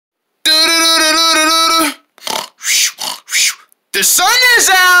The sun is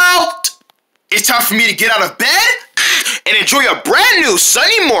out! It's time for me to get out of bed and enjoy a brand new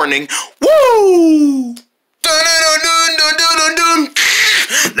sunny morning. Woo! Dun-dun-dun-dun-dun-dun-dun.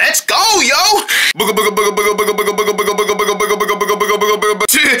 Let's go, yo! I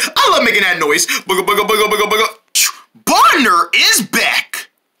love making that noise. Bawner is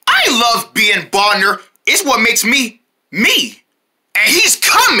back. I love being Bawner. It's what makes me, me. And he's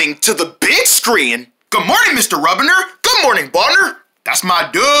coming to the big screen. Good morning, Mr. Rubiner. Good morning, Bawner. That's my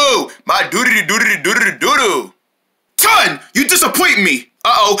dude. My doodity-doodity-doodity-doodoo. Ton, you disappoint me.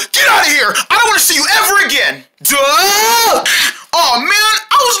 Uh-oh. Get out of here. I don't want to see you ever again. Duh! Oh, man,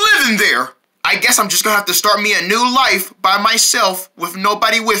 I was living there. I guess I'm just gonna have to start me a new life by myself with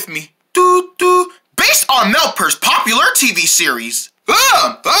nobody with me. Doo-doo. Based on Melper's popular TV series.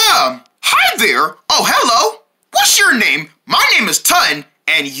 Hi there. Oh, hello. What's your name? My name is Ton,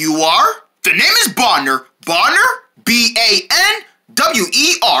 and you are? The name is Bawner. Bawner? B-A-N-W-E-R.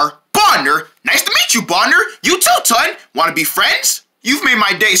 Bawner. Nice to meet you, Bawner. You too, Ton. Want to be friends? You've made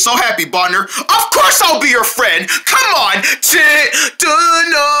my day so happy, Bawner. Of course I'll be your friend. Come on.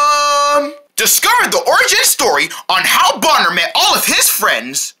 Discover the origin story on how Bawner met all of his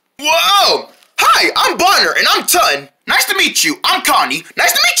friends. Whoa. Hi, I'm Bawner, and I'm Ton. Nice to meet you. I'm Connie.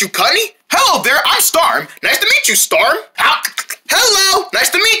 Nice to meet you, Connie. Hello there, I'm Storm. Nice to meet you, Storm. Hello, nice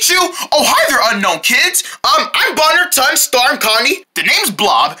to meet you. Oh, hi there, unknown kids. I'm Bawner, Ton, Storm, Connie. The name's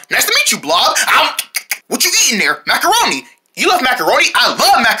Blob. Nice to meet you, Blob. What you eating there? Macaroni. You love macaroni? I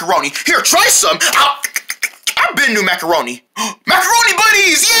love macaroni. Here, try some. I've been to macaroni. Macaroni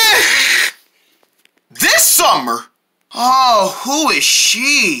buddies, yeah! This summer. Oh, who is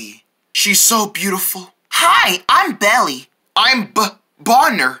she? She's so beautiful. Hi, I'm Belly. I'm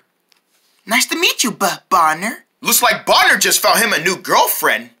Bawner. Nice to meet you, Bawner. Looks like Bawner just found him a new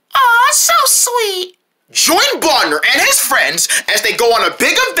girlfriend. Aw, so sweet. Join Bawner and his friends as they go on a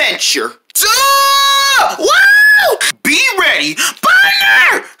big adventure. Duh! Wow! Be ready.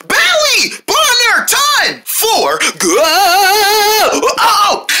 Bawner! Belly! Bawner! Ton! For go!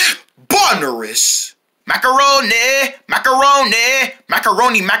 Oh! Bawnerous. Macaroni, macaroni,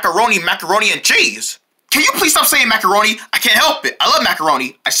 macaroni, macaroni, macaroni and cheese. Can you please stop saying macaroni? I can't help it. I love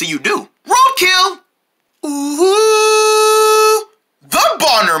macaroni. I see you do. Roadkill. Ooh, the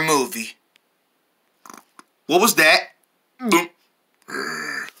Bawner movie. What was that?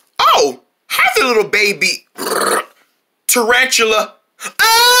 Oh, hi there, little baby tarantula.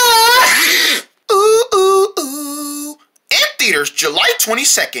 Ah! Ooh, ooh, ooh. In theaters, July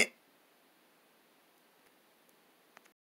 22nd.